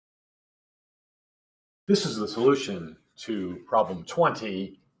This is the solution to problem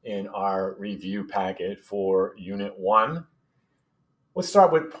 20 in our review packet for Unit 1. Let's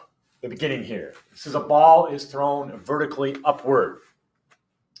start with the beginning here. This is a ball is thrown vertically upward.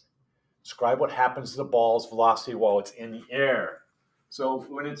 Describe what happens to the ball's velocity while it's in the air. So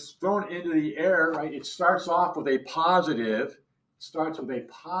when it's thrown into the air, right, it starts off with a positive,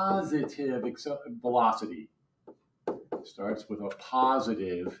 velocity. Starts with a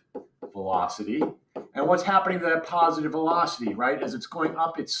positive velocity. And what's happening to that positive velocity, right? As it's going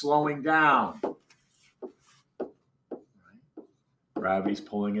up, it's slowing down. Gravity's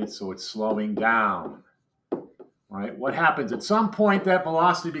pulling it, so it's slowing down. Right? What happens? At some point, that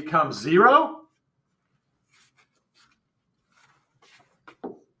velocity becomes zero.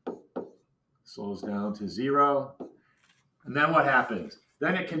 Slows down to zero. And then what happens?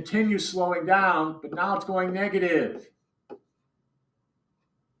 Then it continues slowing down, but now it's going negative.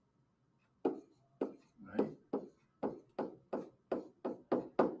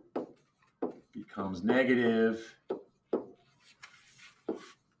 Becomes negative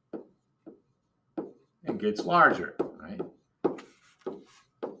and gets larger, right?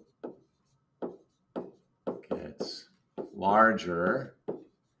 Gets larger.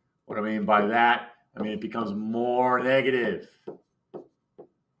 What do I mean by that? I mean it becomes more negative.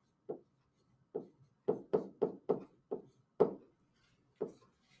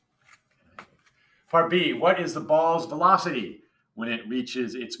 Part B, what is the ball's velocity when it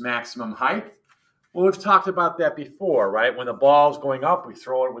reaches its maximum height? Well, we've talked about that before, right? When the ball's going up, we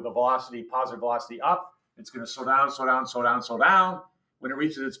throw it with a velocity, positive velocity up. It's going to slow down, slow down, slow down, slow down. When it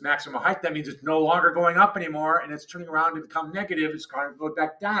reaches its maximum height, that means it's no longer going up anymore, and it's turning around to become negative. It's going to go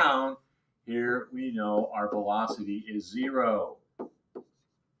back down. Here we know our velocity is zero.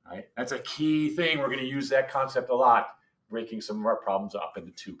 Right? That's a key thing. We're going to use that concept a lot, breaking some of our problems up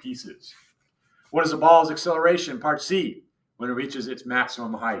into two pieces. What is the ball's acceleration? Part C, when it reaches its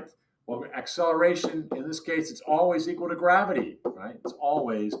maximum height. Well, acceleration, in this case, it's always equal to gravity, right? It's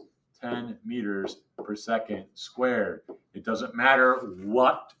always 10 meters per second squared. It doesn't matter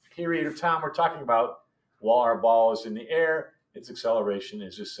what period of time we're talking about. While our ball is in the air, its acceleration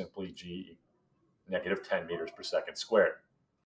is just simply g negative 10 meters per second squared.